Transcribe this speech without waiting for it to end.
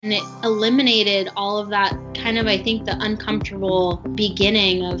And it eliminated all of that kind of, I think, the uncomfortable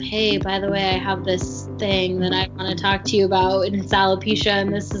beginning of, hey, by the way, I have this thing that I want to talk to you about, and it's alopecia,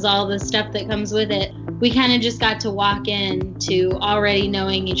 and this is all the stuff that comes with it. We kind of just got to walk in to already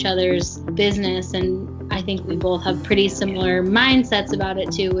knowing each other's business, and I think we both have pretty similar mindsets about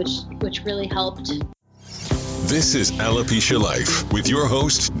it too, which really helped. This is Alopecia Life with your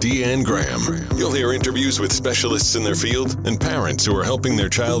host, Deanne Graham. You'll hear interviews with specialists in their field and parents who are helping their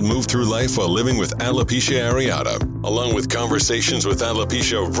child move through life while living with alopecia areata, along with conversations with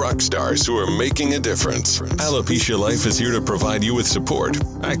alopecia rock stars who are making a difference. Alopecia Life is here to provide you with support,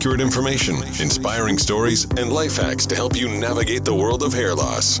 accurate information, inspiring stories, and life hacks to help you navigate the world of hair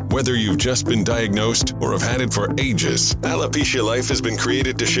loss. Whether you've just been diagnosed or have had it for ages, Alopecia Life has been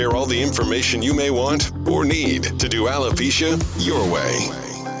created to share all the information you may want or need to do alopecia your way.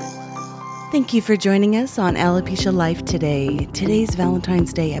 Thank you for joining us on Alopecia Life today. Today's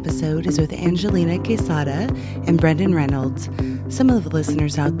Valentine's Day episode is with Angelina Quesada and Brendan Reynolds. Some of the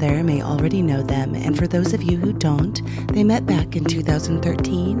listeners out there may already know them, and for those of you who don't, they met back in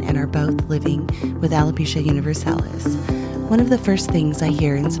 2013 and are both living with alopecia universalis. One of the first things I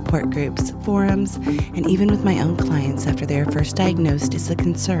hear in support groups, forums, and even with my own clients after they are first diagnosed is the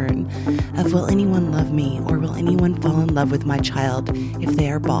concern of, will anyone love me, or will anyone fall in love with my child if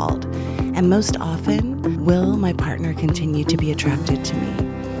they are bald? And most often, will my partner continue to be attracted to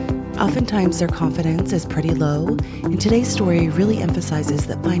me? Oftentimes their confidence is pretty low, and today's story really emphasizes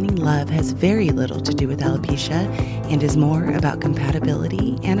that finding love has very little to do with alopecia and is more about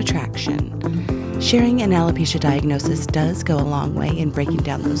compatibility and attraction. Sharing an alopecia diagnosis does go a long way in breaking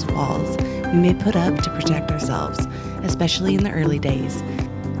down those walls we may put up to protect ourselves, especially in the early days.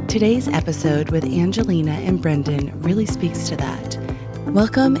 Today's episode with Angelina and Brendan really speaks to that.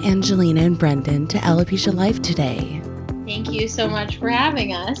 Welcome, Angelina and Brendan, to Alopecia Life today. Thank you so much for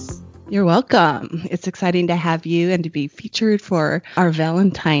having us. You're welcome. It's exciting to have you and to be featured for our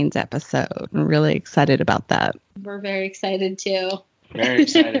Valentine's episode. I'm really excited about that. We're very excited too. Very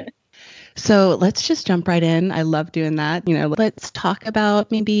excited. So let's just jump right in. I love doing that. Let's talk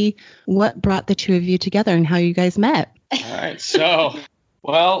about maybe what brought the two of you together and how you guys met. All right. So,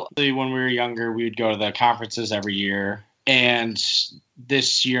 when we were younger, we would go to the conferences every year. And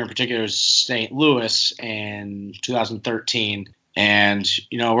this year in particular was St. Louis in 2013. And,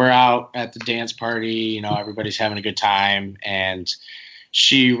 we're out at the dance party, everybody's having a good time. And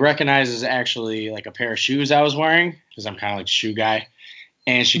she recognizes actually like a pair of shoes I was wearing, because I'm kind of like a shoe guy.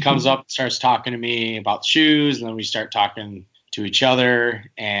 And she comes up and starts talking to me about shoes, and then we start talking to each other,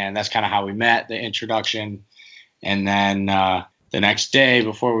 and that's kind of how we met, the introduction. And then the next day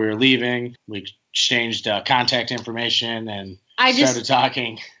before we were leaving, we exchanged contact information and started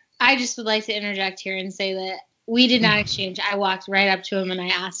talking. I just would like to interject here and say that we did not exchange. I walked right up to him and I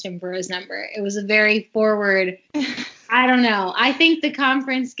asked him for his number. It was a very forward, I don't know. I think the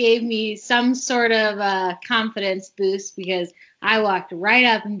conference gave me some sort of confidence boost, because I walked right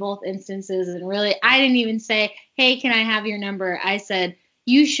up in both instances, and really, I didn't even say, hey, can I have your number? I said,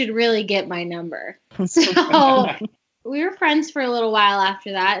 you should really get my number. So we were friends for a little while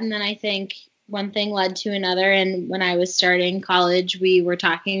after that. And then I think one thing led to another. And when I was starting college, we were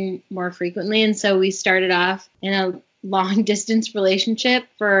talking more frequently. And so we started off in a long distance relationship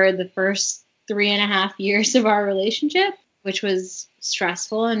for the first 3.5 years of our relationship, which was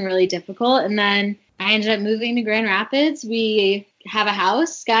stressful and really difficult. And then I ended up moving to Grand Rapids. We have a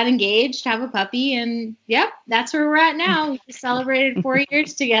house, got engaged, have a puppy, and yep, that's where we're at now. We celebrated 4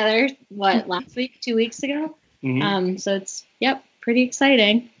 years together, last week, 2 weeks ago? Mm-hmm. So it's, pretty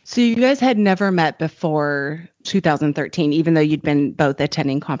exciting. So you guys had never met before 2013, even though you'd been both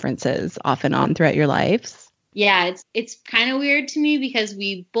attending conferences off and on throughout your lives? Yeah, it's kind of weird to me because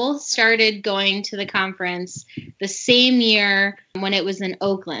we both started going to the conference the same year when it was in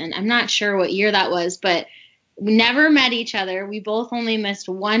Oakland. I'm not sure what year that was, but we never met each other. We both only missed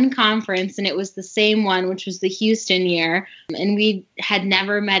one conference, and it was the same one, which was the Houston year. And we had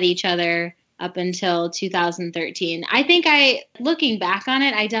never met each other up until 2013. I think looking back on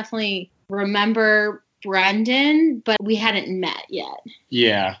it, I definitely remember Brendan, but we hadn't met yet.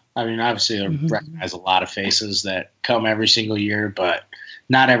 Yeah. I mean, obviously I recognize a lot of faces that come every single year, but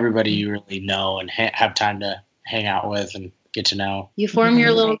not everybody you really know and have time to hang out with and get to know. You form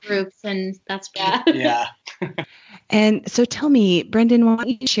your little groups, and that's bad. Yeah. And so tell me, Brendan, why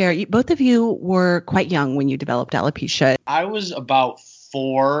don't you share? Both of you were quite young when you developed alopecia. I was about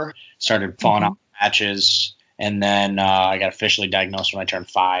 4, started falling out patches, and then I got officially diagnosed when I turned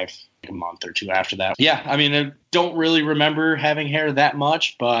 5. A month or 2 after that. Yeah, I mean, I don't really remember having hair that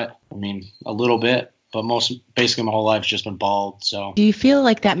much, but I mean, a little bit. but basically my whole life's just been bald. So Do you feel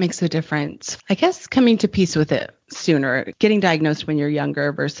like that makes a difference? I guess coming to peace with it sooner, getting diagnosed when you're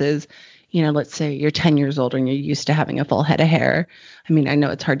younger versus, let's say you're 10 years old and you're used to having a full head of hair. I mean, I know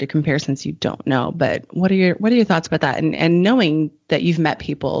it's hard to compare since you don't know, but what are your thoughts about that? And knowing that you've met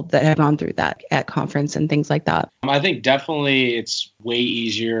people that have gone through that at conference and things like that. I think definitely it's way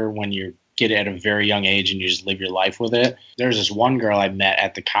easier when you get it at a very young age and you just live your life with it. There's this one girl I met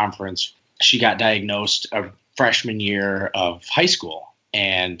at the conference. She got diagnosed a freshman year of high school.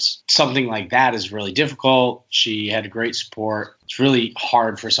 And something like that is really difficult. She had great support. It's really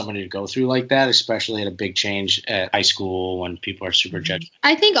hard for somebody to go through like that, especially at a big change at high school when people are super judgmental.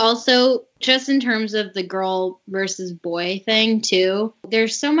 I think also just in terms of the girl versus boy thing too,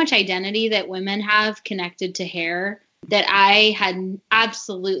 there's so much identity that women have connected to hair that I had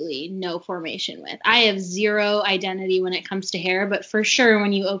absolutely no formation with. I have zero identity when it comes to hair, but for sure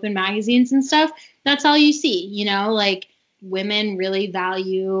when you open magazines and stuff, that's all you see, like women really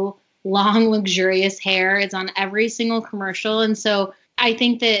value long, luxurious hair. It's on every single commercial. And so I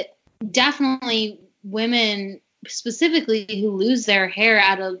think that definitely women specifically who lose their hair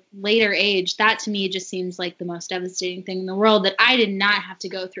at a later age, that to me just seems like the most devastating thing in the world that I did not have to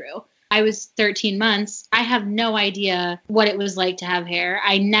go through. I was 13 months. I have no idea what it was like to have hair.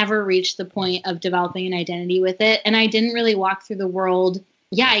 I never reached the point of developing an identity with it. And I didn't really walk through the world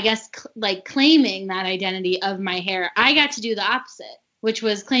I guess claiming that identity of my hair. I got to do the opposite, which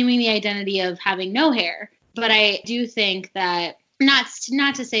was claiming the identity of having no hair. But I do think that not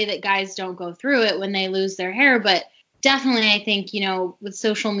to say that guys don't go through it when they lose their hair, but definitely I think, with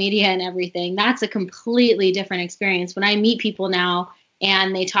social media and everything, that's a completely different experience. When I meet people now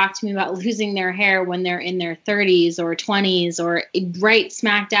and they talk to me about losing their hair when they're in their 30s or 20s or right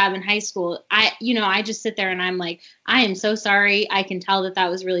smack dab in high school, I just sit there and I'm like, I am so sorry. I can tell that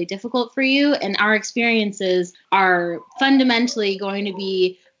was really difficult for you. And our experiences are fundamentally going to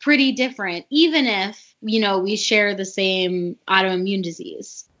be pretty different, even if, we share the same autoimmune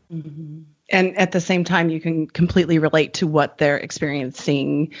disease. Mm-hmm. And at the same time, you can completely relate to what they're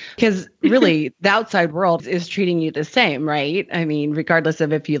experiencing because really the outside world is treating you the same, right? I mean, regardless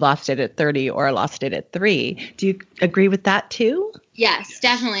of if you lost it at 30 or lost it at 3. Do you agree with that too? Yes,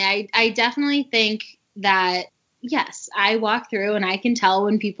 definitely. I definitely think that, yes, I walk through and I can tell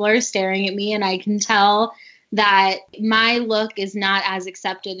when people are staring at me and I can tell that my look is not as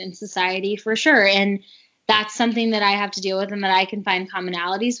accepted in society for sure. And that's something that I have to deal with and that I can find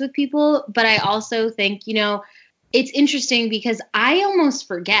commonalities with people. But I also think, it's interesting because I almost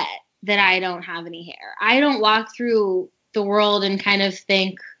forget that I don't have any hair. I don't walk through the world and kind of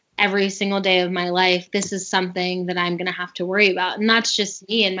think every single day of my life, this is something that I'm going to have to worry about. And that's just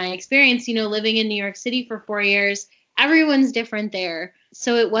me and my experience, living in New York City for 4 years. Everyone's different there.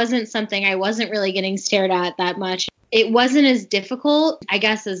 So it wasn't something I wasn't really getting stared at that much. It wasn't as difficult, I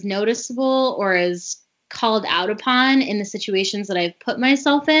guess, as noticeable or as called out upon in the situations that I've put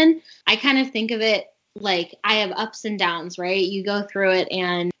myself in. I kind of think of it like I have ups and downs, right? You go through it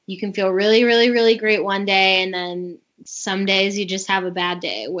and you can feel really, really, really great one day. And then some days you just have a bad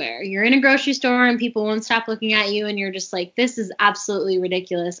day where you're in a grocery store and people won't stop looking at you. And you're just like, this is absolutely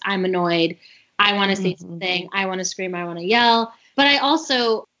ridiculous. I'm annoyed. I want to say something. I want to scream. I want to yell. But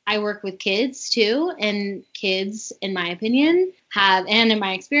I work with kids too, and kids, in my opinion, and in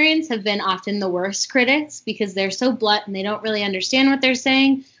my experience, have been often the worst critics because they're so blunt and they don't really understand what they're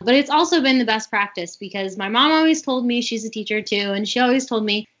saying. But it's also been the best practice because my mom always told me, she's a teacher too, and she always told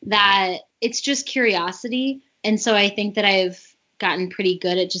me that it's just curiosity. And so I think that I've gotten pretty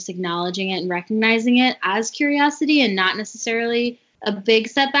good at just acknowledging it and recognizing it as curiosity and not necessarily a big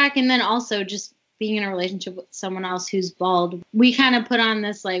setback. And then also just being in a relationship with someone else who's bald, we kind of put on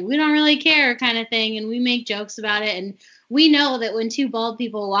this like, we don't really care kind of thing. And we make jokes about it. And we know that when two bald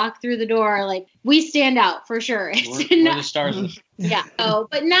people walk through the door, like we stand out for sure. We're the stars. Yeah.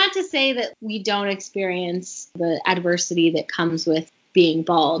 But not to say that we don't experience the adversity that comes with being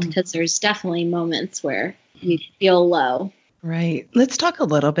bald, because there's definitely moments where you feel low. Right. Let's talk a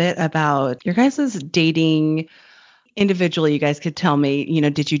little bit about your guys' dating. Individually, you guys could tell me,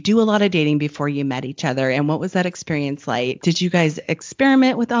 did you do a lot of dating before you met each other? And what was that experience like? Did you guys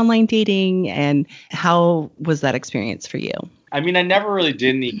experiment with online dating? And how was that experience for you? I mean, I never really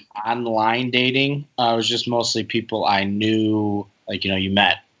did any online dating. It was just mostly people I knew, like, you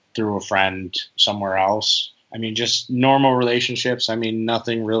met through a friend somewhere else. I mean, just normal relationships. I mean,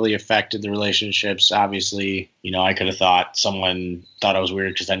 nothing really affected the relationships. Obviously, I could have thought someone thought I was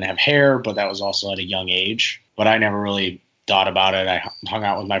weird because I didn't have hair, but that was also at a young age. But I never really thought about it. I hung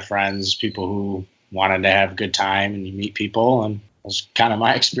out with my friends, people who wanted to have a good time, and you meet people, and it was kind of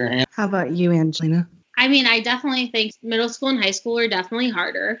my experience. How about you, Angelina? I mean, I definitely think middle school and high school are definitely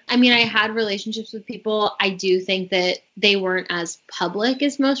harder. I mean, I had relationships with people. I do think that they weren't as public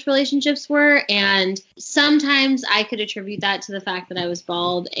as most relationships were. And sometimes I could attribute that to the fact that I was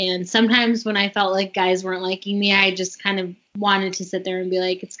bald. And sometimes when I felt like guys weren't liking me, I just kind of wanted to sit there and be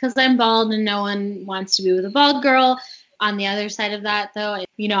like, it's because I'm bald and no one wants to be with a bald girl. On the other side of that, though,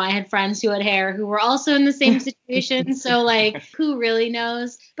 I had friends who had hair who were also in the same situation. So, like, who really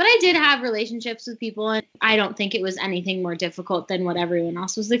knows? But I did have relationships with people, and I don't think it was anything more difficult than what everyone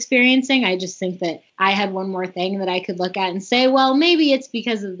else was experiencing. I just think that I had one more thing that I could look at and say, well, maybe it's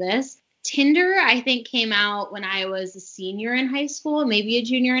because of this. Tinder, I think, came out when I was a senior in high school, maybe a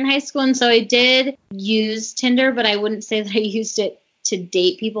junior in high school. And so I did use Tinder, but I wouldn't say that I used it to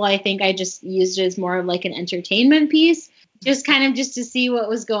date people. I think I just used it as more of like an entertainment piece, just to see what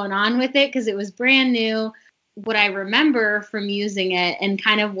was going on with it, because it was brand new. What I remember from using it, and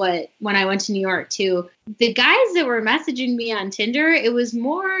kind of when I went to New York too, the guys that were messaging me on Tinder, it was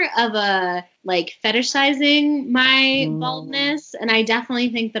more of a like fetishizing my baldness. And I definitely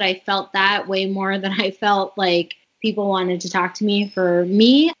think that I felt that way more than I felt like people wanted to talk to me for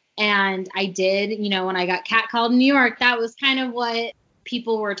me. And I did, when I got catcalled in New York, that was kind of what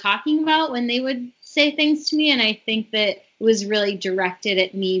people were talking about when they would say things to me. And I think that it was really directed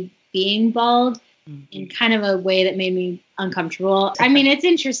at me being bald in kind of a way that made me uncomfortable. I mean, it's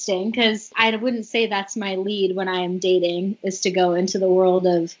interesting because I wouldn't say that's my lead when I am dating, is to go into the world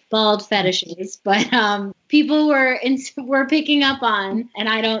of bald fetishes, but people were picking up on, and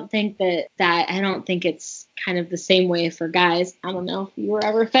I don't think I don't think it's kind of the same way for guys. I don't know if you were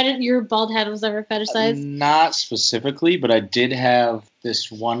ever your bald head was ever fetishized? Not specifically, but I did have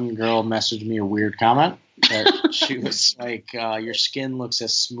this one girl message me a weird comment. That she was like, your skin looks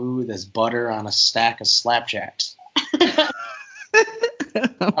as smooth as butter on a stack of slapjacks.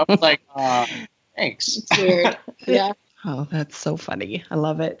 I was like, thanks. It's weird. Yeah. Oh, that's so funny. I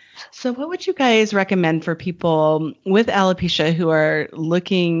love it. So what would you guys recommend for people with alopecia who are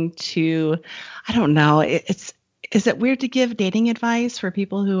looking to, I don't know, is it weird to give dating advice for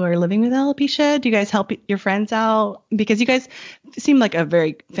people who are living with alopecia? Do you guys help your friends out? Because you guys seem like a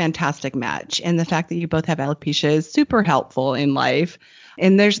very fantastic match. And the fact that you both have alopecia is super helpful in life.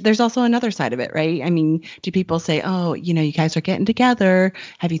 And there's also another side of it, right? I mean, do people say, oh, you guys are getting together.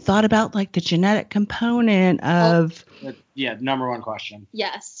 Have you thought about like the genetic component of... Yeah, number one question.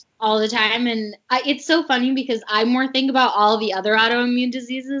 Yes, all the time. And it's so funny because I more think about all the other autoimmune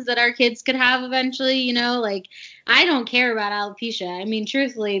diseases that our kids could have eventually, like I don't care about alopecia. I mean,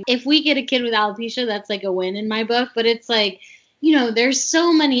 truthfully, if we get a kid with alopecia, that's like a win in my book. But it's like, there's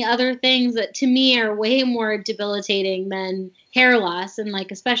so many other things that to me are way more debilitating than hair loss. And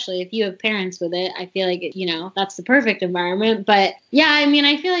like, especially if you have parents with it, I feel like, that's the perfect environment. But yeah, I mean,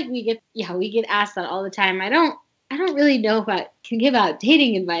 I feel like we get asked that all the time. I don't really know if I can give out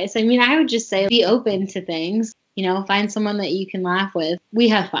dating advice. I mean, I would just say be open to things, find someone that you can laugh with. We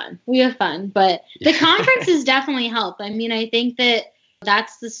have fun. But the conferences definitely help. I mean, I think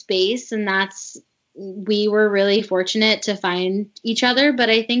that's the space, and we were really fortunate to find each other. But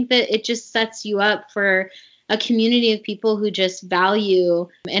I think that it just sets you up for a community of people who just value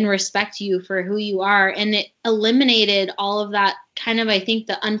and respect you for who you are. And it eliminated all of that kind of, I think,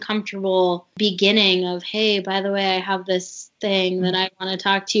 the uncomfortable beginning of, hey, by the way, I have this thing that I want to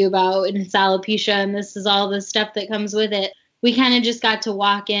talk to you about, and it's alopecia, and this is all the stuff that comes with it. We kind of just got to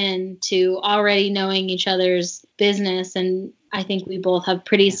walk in to already knowing each other's business. And I think we both have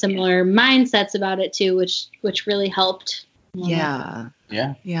pretty similar mindsets about it too, which really helped. Yeah.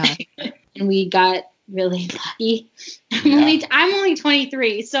 And we got really lucky. I'm only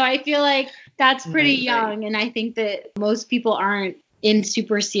 23, so I feel like that's pretty young. And I think that most people aren't in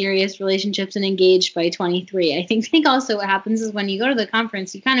super serious relationships and engaged by 23. I think also what happens is when you go to the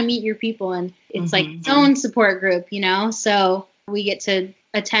conference, you kind of meet your people, and it's like its own support group, so we get to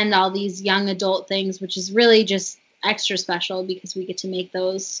attend all these young adult things, which is really just extra special because we get to make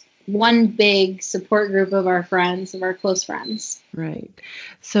those one big support group of our friends, of our close friends. Right.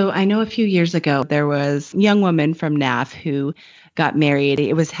 So I know a few years ago, there was a young woman from NAF who got married.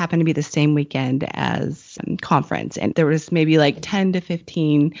 It happened to be the same weekend as conference. And there was maybe like 10 to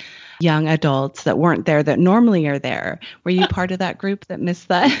 15 young adults that weren't there that normally are there. Were you part of that group that missed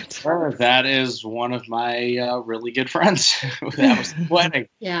that? Sure. That is one of my really good friends. That was the wedding.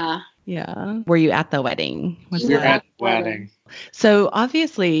 Yeah. Yeah. Were you at the wedding? We were at the wedding. So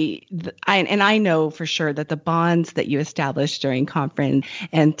obviously, I know for sure that the bonds that you established during conference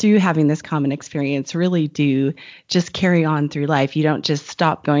and through having this common experience really do just carry on through life. You don't just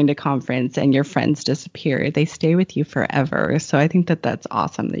stop going to conference and your friends disappear. They stay with you forever. So I think that that's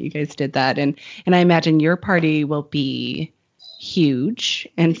awesome that you guys did that. And I imagine your party will be huge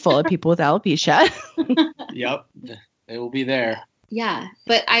and full of people with alopecia. Yep, they will be there. Yeah,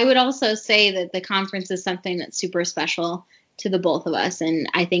 but I would also say that the conference is something that's super special to the both of us. And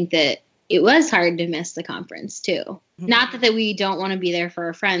I think that it was hard to miss the conference too. Mm-hmm. Not that we don't want to be there for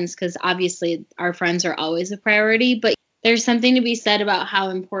our friends, because obviously our friends are always a priority, but there's something to be said about how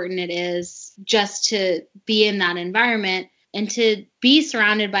important it is just to be in that environment and to be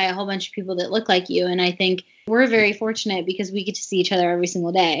surrounded by a whole bunch of people that look like you. And I think we're very fortunate because we get to see each other every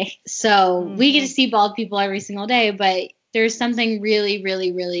single day. So we get to see bald people every single day, but there's something really,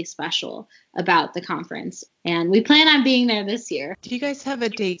 really, really special about the conference. And we plan on being there this year. Do you guys have a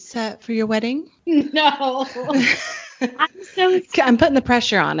date set for your wedding? No. I'm putting the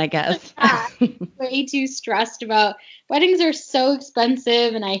pressure on, I guess. I'm way too stressed about weddings are so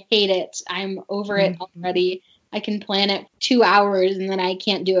expensive and I hate it. I'm over it already. I can plan it 2 hours and then I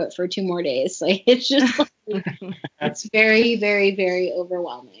can't do it for 2 more days. Like it's just it's very, very, very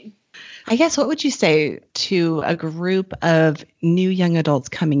overwhelming. I guess what would you say to a group of new young adults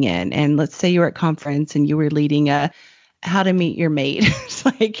coming in, and let's say you were at conference and you were leading a how to meet your mate, it's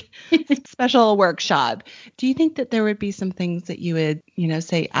like special workshop. Do you think that there would be some things that you would,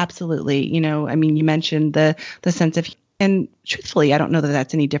 say absolutely, I mean, you mentioned the sense of, and truthfully, I don't know that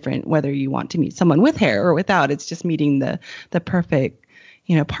that's any different whether you want to meet someone with hair or without. It's just meeting the perfect,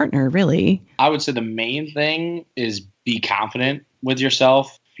 partner, really. I would say the main thing is be confident with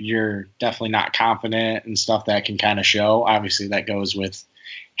yourself. You're definitely not confident and stuff that can kind of show. Obviously, that goes with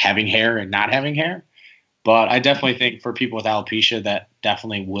having hair and not having hair. But I definitely think for people with alopecia, that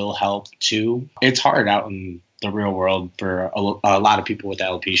definitely will help too. It's hard out in the real world for a lot of people with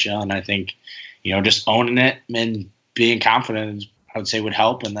alopecia. And I think, just owning it and being confident, I would say would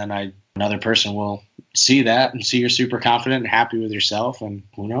help. And then another person will see that and see you're super confident and happy with yourself. And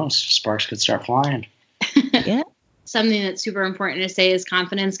who knows, sparks could start flying. Yeah. Something that's super important to say is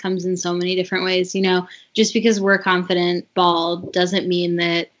confidence comes in so many different ways. Just because we're confident bald doesn't mean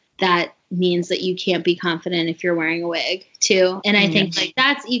that means that you can't be confident if you're wearing a wig too. And I think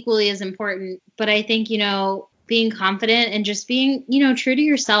that's equally as important. But I think, being confident and just being, true to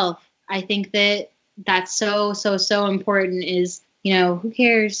yourself. I think that that's so, so, so important is, who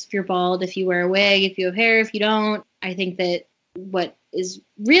cares if you're bald, if you wear a wig, if you have hair, if you don't. I think that what is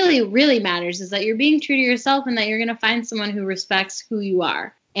really, really matters is that you're being true to yourself and that you're going to find someone who respects who you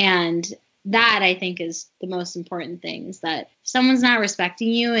are. And that, I think, is the most important thing, is that if someone's not respecting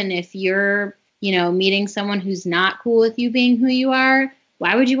you, and if you're, meeting someone who's not cool with you being who you are,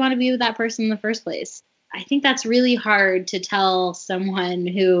 why would you want to be with that person in the first place? I think that's really hard to tell someone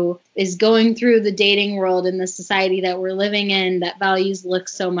who is going through the dating world in the society that we're living in that values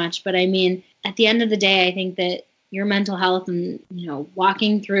looks so much. But I mean, at the end of the day, I think that your mental health and,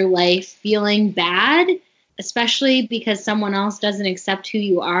 walking through life feeling bad, especially because someone else doesn't accept who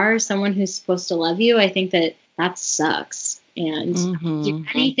you are, someone who's supposed to love you, I think that sucks. And do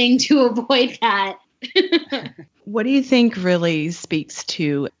anything to avoid that. What do you think really speaks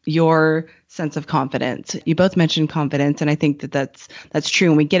to your sense of confidence? You both mentioned confidence, and I think that that's true,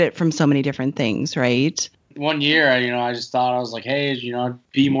 and we get it from so many different things, right? One year, I just thought, I was like, hey,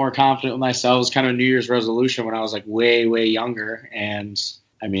 be more confident with myself. It was kind of a New Year's resolution when I was like way, way younger. And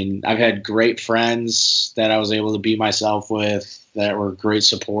I mean, I've had great friends that I was able to be myself with that were great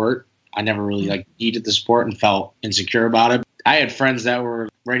support. I never really needed the support and felt insecure about it. I had friends that were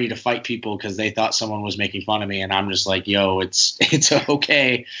ready to fight people because they thought someone was making fun of me. And I'm just like, yo, it's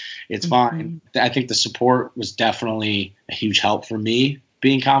okay. It's fine. I think the support was definitely a huge help for me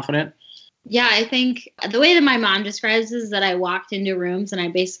being confident. Yeah, I think the way that my mom describes is that I walked into rooms and I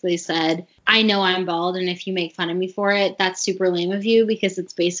basically said, I know I'm bald, and if you make fun of me for it, that's super lame of you because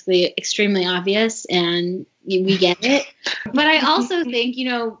it's basically extremely obvious and we get it. But I also think,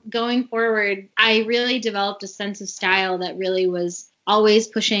 going forward, I really developed a sense of style that really was always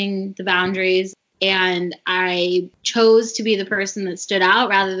pushing the boundaries. And I chose to be the person that stood out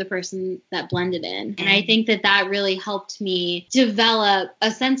rather than the person that blended in. And I think that really helped me develop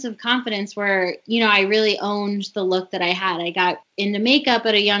a sense of confidence where, I really owned the look that I had. I got into makeup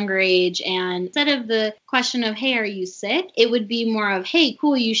at a younger age. And instead of the question of, hey, are you sick? It would be more of, hey,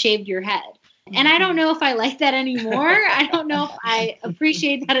 cool, you shaved your head. And I don't know if I like that anymore. I don't know if I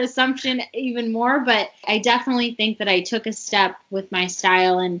appreciate that assumption even more, but I definitely think that I took a step with my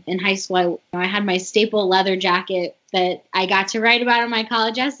style. And in high school, I had my staple leather jacket that I got to write about in my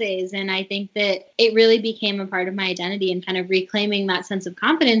college essays. And I think that it really became a part of my identity, and kind of reclaiming that sense of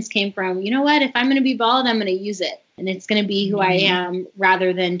confidence came from, you know what, if I'm going to be bald, I'm going to use it. And it's going to be who I am,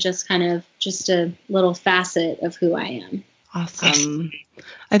 rather than just kind of just a little facet of who I am. Awesome.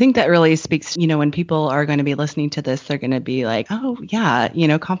 I think that really speaks, when people are going to be listening to this, they're going to be like, oh, yeah,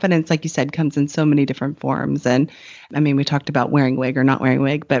 confidence, like you said, comes in so many different forms. And I mean, we talked about wearing wig or not wearing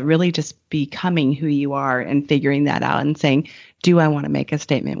wig, but really just becoming who you are and figuring that out and saying, do I want to make a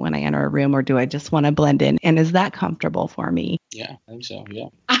statement when I enter a room, or do I just want to blend in? And is that comfortable for me? Yeah, I think so. Yeah.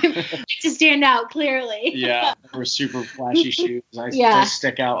 To stand out clearly. Yeah. Or super flashy shoes. I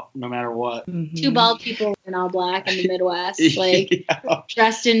stick out no matter what. Mm-hmm. Two bald people in all black in the Midwest,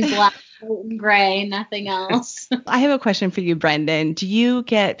 dressed in black and gray, nothing else. I have a question for you, Brendan. Do you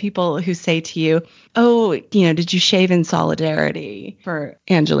get people who say to you, oh, did you shave in solidarity for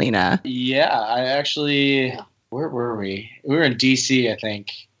Angelina? Yeah, I actually, where were we? We were in DC, I think.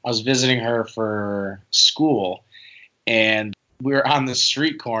 I was visiting her for school, and we were on the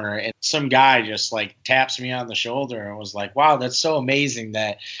street corner, and some guy just taps me on the shoulder and was like, wow, that's so amazing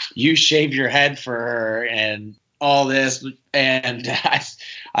that you shaved your head for her and all this. And I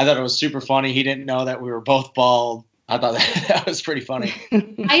thought it was super funny. He didn't know that we were both bald. I thought that was pretty funny.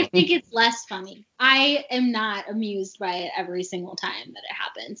 I think it's less funny. I am not amused by it every single time that it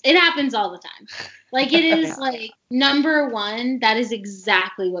happens. It happens all the time. It is number one, that is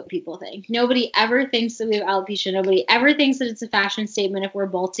exactly what people think. Nobody ever thinks that we have alopecia. Nobody ever thinks that it's a fashion statement if we're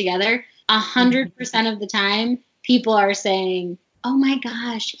both together. 100% of the time, people are saying, oh my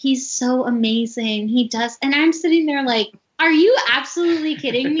gosh, he's so amazing. He does. And I'm sitting there like, are you absolutely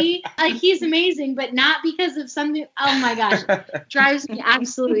kidding me? He's amazing, but not because of something. Oh my gosh, drives me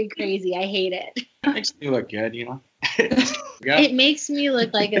absolutely crazy. I hate it. Makes me look good, It makes me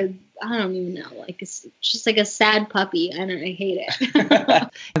look like I don't even know, just like a sad puppy. I hate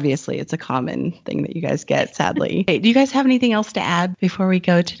it. Obviously, it's a common thing that you guys get, sadly. Hey, do you guys have anything else to add before we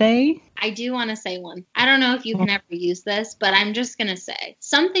go today? I do want to say one. I don't know if you can ever use this, but I'm just going to say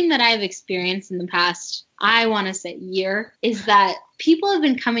something that I've experienced in the past, I want to say year, is that people have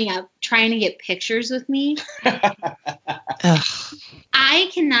been coming up trying to get pictures with me. I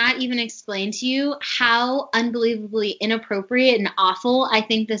cannot even explain to you how unbelievably inappropriate and awful I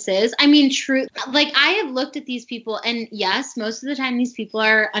think this is. I mean, true. I have looked at these people, and yes, most of the time these people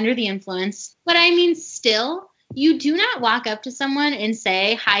are under the influence, but I mean, still, you do not walk up to someone and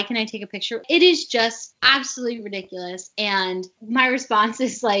say, hi, can I take a picture? It is just absolutely ridiculous. And my response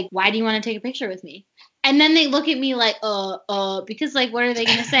is why do you want to take a picture with me? And then they look at me because what are they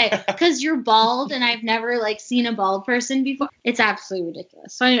going to say? Because you're bald and I've never seen a bald person before. It's absolutely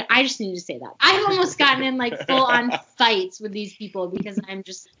ridiculous. So I just need to say that. I've almost gotten in full on fights with these people because I'm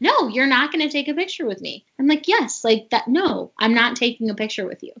just, no, you're not going to take a picture with me. I'm like, yes, that. No, I'm not taking a picture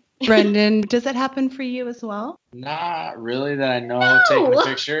with you. Brendan, does it happen for you as well? Not really that I know, taking a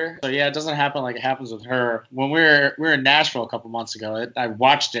picture. So yeah, it doesn't happen like it happens with her. When we were in Nashville a couple months ago, I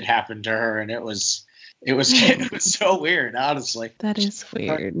watched it happen to her, and it was so weird, honestly. That is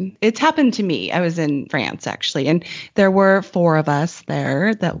weird. It's happened to me. I was in France, actually, and there were 4 of us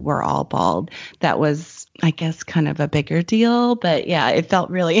there that were all bald. That was, I guess, kind of a bigger deal. But yeah, it felt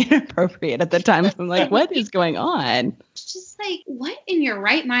really inappropriate at the time. So I'm like, what is going on? It's just what in your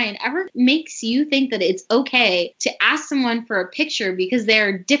right mind ever makes you think that it's okay to ask someone for a picture because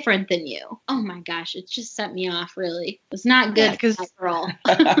they're different than you? Oh my gosh, it just set me off, really. It was not good for that girl.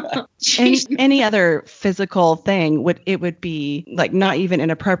 Any other physical thing would be not even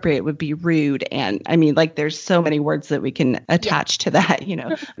inappropriate, it would be rude. And I mean, there's so many words that we can attach to that.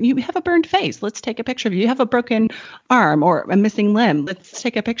 You have a burned face, let's take a picture of you. You have a broken arm or a missing limb, let's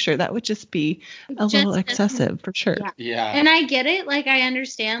take a picture. That would just be a little excessive for sure. Yeah. And I get it. I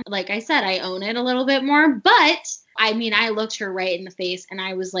understand. Like I said, I own it a little bit more, but I mean, I looked her right in the face and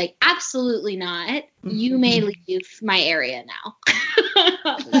I was like, absolutely not. You may leave my area now.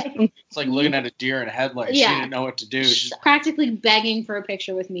 It's like looking at a deer in a headlight. Yeah. She didn't know what to do. She's practically begging for a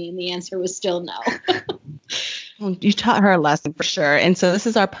picture with me, and the answer was still no. Well, you taught her a lesson for sure. And so this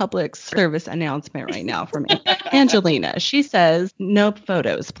is our public service announcement right now from Angelina. She says, no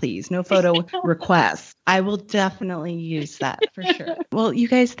photos, please. No photo requests. I will definitely use that for sure. Well, you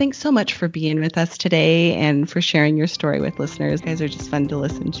guys, thanks so much for being with us today and for sharing your story with listeners. You guys are just fun to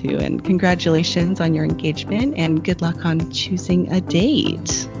listen to. And congratulations on your engagement and good luck on choosing a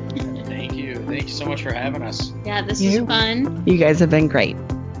date. Thank you. Thank you so much for having us. Yeah, this was fun. You guys have been great.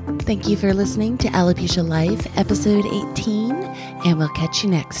 Thank you for listening to Alopecia Life, episode 18, and we'll catch you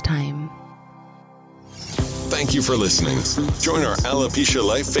next time. Thank you for listening. Join our Alopecia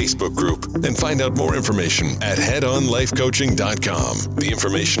Life Facebook group and find out more information at headonlifecoaching.com. The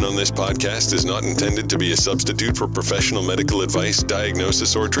information on this podcast is not intended to be a substitute for professional medical advice,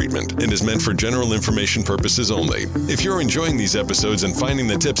 diagnosis, or treatment, and is meant for general information purposes only. If you're enjoying these episodes and finding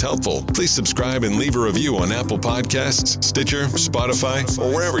the tips helpful, please subscribe and leave a review on Apple Podcasts, Stitcher, Spotify,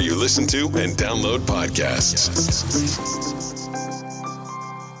 or wherever you listen to and download podcasts.